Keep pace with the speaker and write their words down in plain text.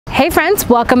Hey friends,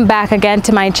 welcome back again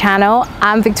to my channel.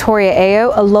 I'm Victoria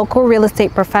Ayo, a local real estate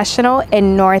professional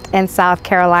in North and South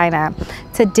Carolina.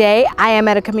 Today, I am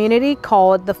at a community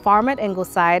called The Farm at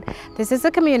Ingleside. This is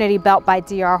a community built by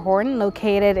Horton,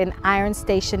 located in Iron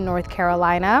Station, North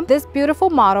Carolina. This beautiful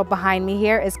model behind me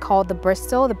here is called the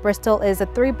Bristol. The Bristol is a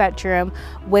 3-bedroom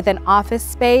with an office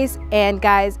space. And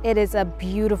guys, it is a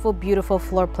beautiful, beautiful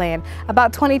floor plan.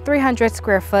 About 2,300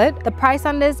 square foot. The price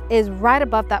on this is right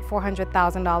above that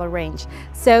 $400,000 range.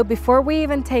 So before we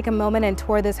even take a moment and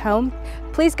tour this home,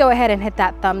 please go ahead and hit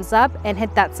that thumbs up and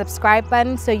hit that subscribe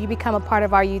button so you become a part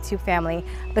of our YouTube family.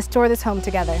 Let's tour this home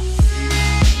together.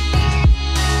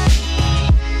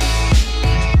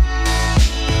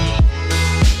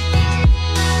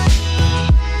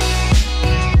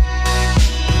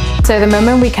 So the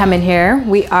moment we come in here,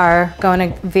 we are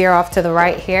going to veer off to the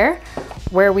right here,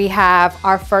 where we have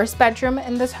our first bedroom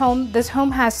in this home. This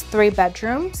home has 3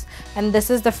 bedrooms, and this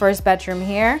is the first bedroom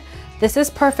here. This is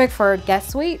perfect for a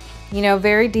guest suite. You know,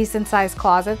 very decent sized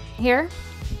closet here.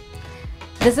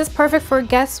 This is perfect for a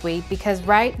guest suite because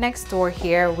right next door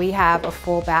here, we have a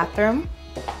full bathroom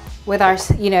with our,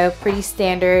 pretty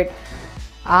standard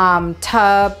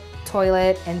tub,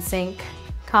 toilet, and sink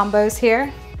combos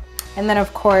here. And then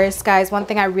of course, guys, one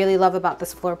thing I really love about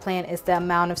this floor plan is the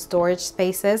amount of storage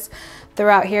spaces.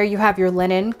 Throughout here, you have your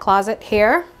linen closet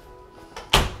here.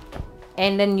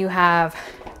 And then you have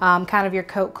kind of your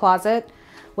coat closet,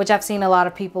 which I've seen a lot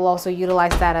of people also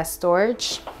utilize that as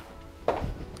storage.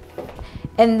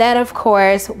 And then of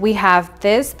course, we have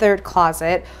this third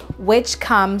closet, which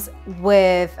comes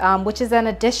with, which is an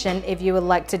addition if you would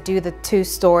like to do the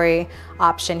 2-story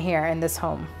option here in this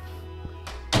home.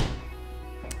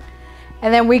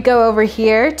 And then we go over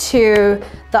here to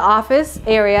the office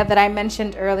area that I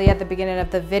mentioned earlier at the beginning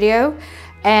of the video.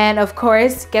 And of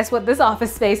course, guess what this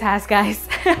office space has, guys?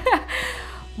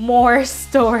 More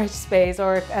storage space,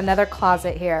 or another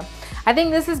closet here. I think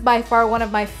this is by far one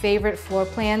of my favorite floor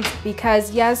plans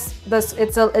because yes, it's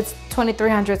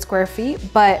 2,300 square feet,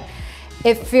 but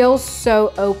it feels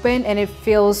so open and it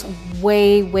feels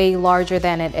way, way larger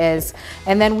than it is.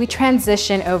 And then we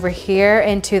transition over here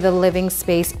into the living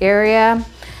space area.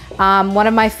 One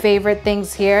of my favorite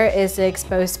things here is the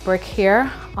exposed brick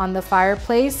here on the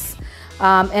fireplace.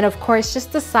 And of course,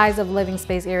 just the size of living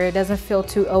space area doesn't feel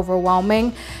too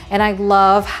overwhelming. And I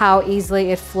love how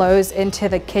easily it flows into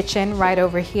the kitchen right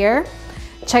over here.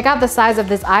 Check out the size of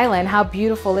this island. How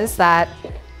beautiful is that?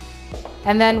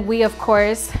 And then we, of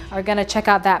course, are gonna check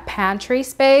out that pantry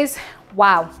space.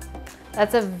 Wow,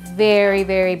 that's a very,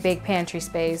 very big pantry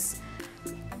space.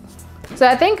 So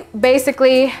I think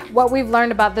basically what we've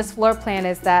learned about this floor plan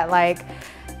is that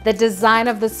the design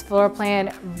of this floor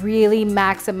plan really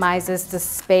maximizes the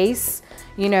space,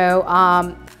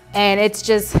 and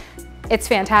it's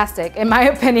fantastic in my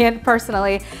opinion,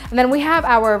 personally. And then we have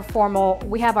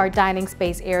our dining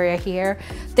space area here.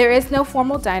 There is no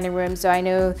formal dining room, so I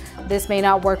know this may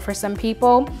not work for some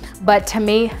people, but to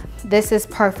me, this is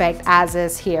perfect as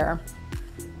is here.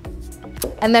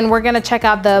 And then we're gonna check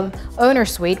out the owner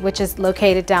suite, which is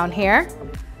located down here.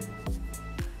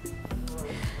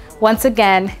 Once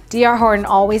again, DR Horton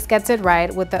always gets it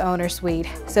right with the owner suite.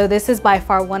 So this is by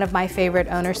far one of my favorite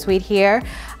owner suite here.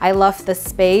 I love the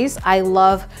space. I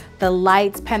love the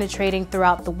lights penetrating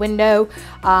throughout the window.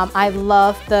 I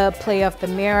love the play of the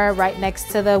mirror right next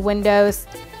to the windows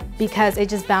because it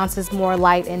just bounces more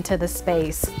light into the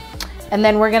space. And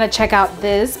then we're gonna check out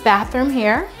this bathroom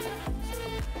here.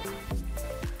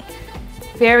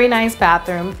 Very nice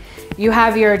bathroom. You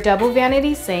have your double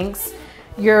vanity sinks,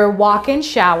 your walk-in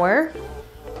shower,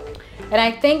 and I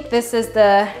think this is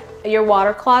your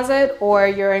water closet or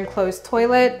your enclosed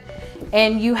toilet,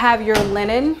 and you have your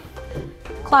linen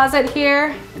closet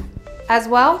here as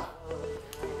well.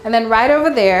 And then right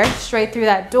over there, straight through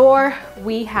that door,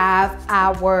 we have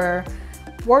our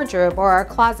wardrobe or our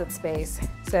closet space.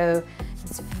 So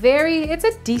it's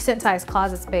a decent sized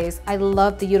closet space. I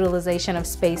love the utilization of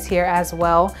space here as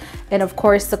well. And of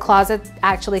course, the closet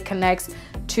actually connects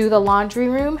to the laundry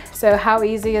room. So how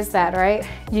easy is that, right?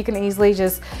 You can easily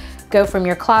just go from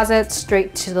your closet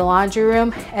straight to the laundry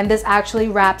room. And this actually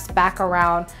wraps back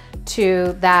around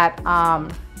to that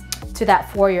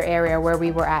foyer area where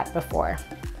we were at before.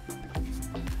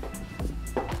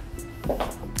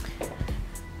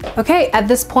 Okay, at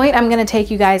this point, I'm gonna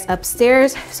take you guys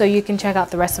upstairs so you can check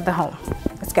out the rest of the home.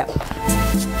 Let's go.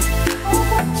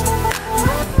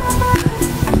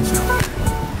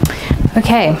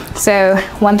 Okay, so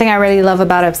one thing I really love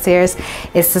about upstairs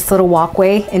is this little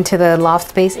walkway into the loft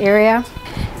space area.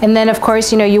 And then of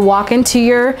course, you walk into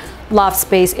your loft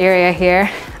space area here.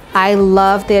 I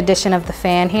love the addition of the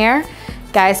fan here.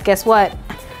 Guys, guess what?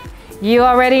 You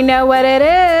already know what it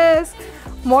is.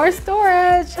 More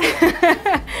storage.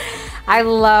 I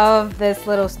love this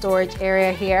little storage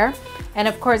area here. And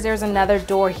of course, there's another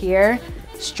door here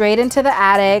straight into the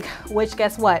attic, which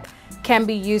guess what? Can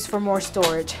be used for more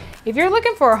storage. If you're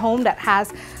looking for a home that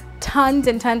has tons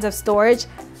and tons of storage,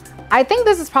 I think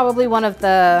this is probably one of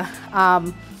the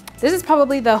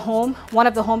one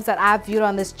of the homes that I've viewed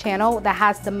on this channel that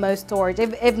has the most storage,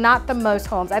 if not the most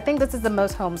homes. I think this is the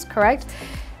most homes, correct?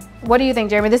 What do you think,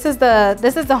 Jeremy? This is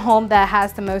the home that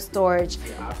has the most storage.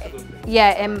 Yeah, absolutely. Yeah,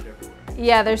 and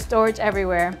yeah, there's storage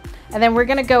everywhere. And then we're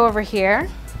gonna go over here.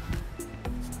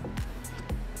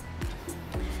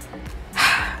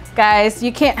 Guys,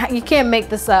 you can't make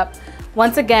this up.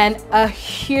 Once again, a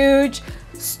huge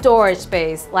storage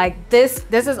space. Like this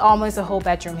is almost a whole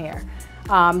bedroom here,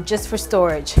 just for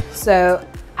storage. So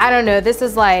I don't know, this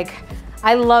is like,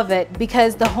 I love it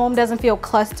because the home doesn't feel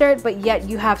clustered, but yet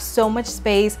you have so much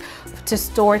space to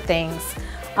store things.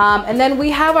 And then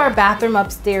we have our bathroom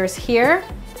upstairs here.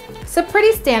 It's a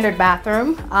pretty standard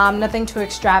bathroom, nothing too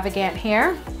extravagant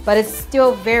here, but it's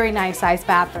still very nice sized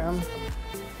bathroom.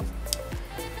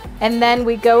 And then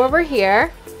we go over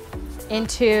here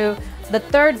into the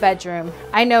third bedroom.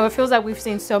 I know it feels like we've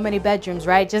seen so many bedrooms,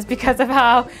 right? Just because of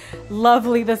how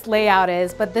lovely this layout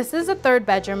is. But this is a third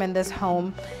bedroom in this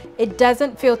home. It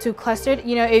doesn't feel too clustered.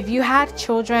 You know, if you had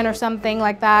children or something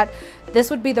like that, this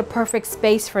would be the perfect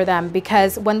space for them,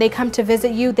 because when they come to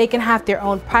visit you, they can have their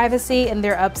own privacy in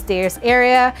their upstairs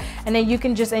area, and then you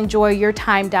can just enjoy your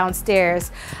time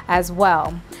downstairs as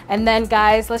well. And then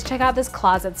guys, let's check out this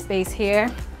closet space here.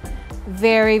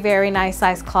 Very, very nice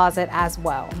size closet as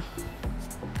well.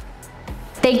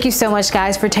 Thank you so much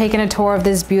guys for taking a tour of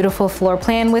this beautiful floor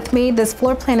plan with me. This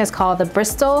floor plan is called the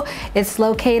Bristol. It's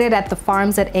located at the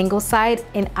Farms at Ingleside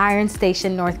in Iron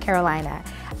Station, North Carolina.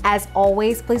 As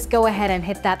always, please go ahead and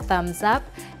hit that thumbs up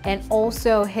and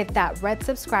also hit that red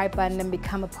subscribe button and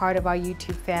become a part of our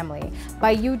YouTube family.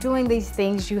 By you doing these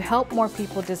things, you help more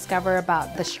people discover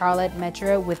about the Charlotte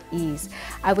Metro with ease.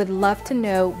 I would love to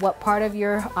know what part of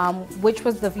your, which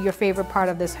was your favorite part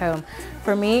of this home.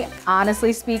 For me,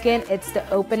 honestly speaking, it's the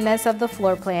openness of the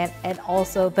floor plan and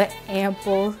also the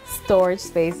ample storage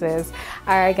spaces.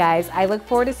 All right guys, I look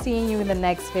forward to seeing you in the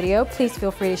next video. Please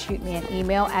feel free to shoot me an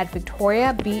email at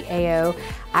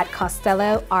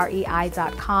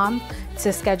victoriabao@costellorei.com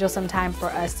to schedule some time for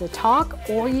us to talk,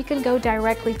 or you can go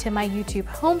directly to my YouTube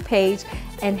homepage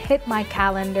and hit my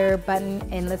calendar button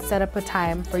and let's set up a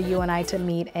time for you and I to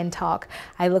meet and talk.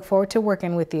 I look forward to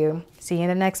working with you. See you in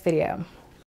the next video.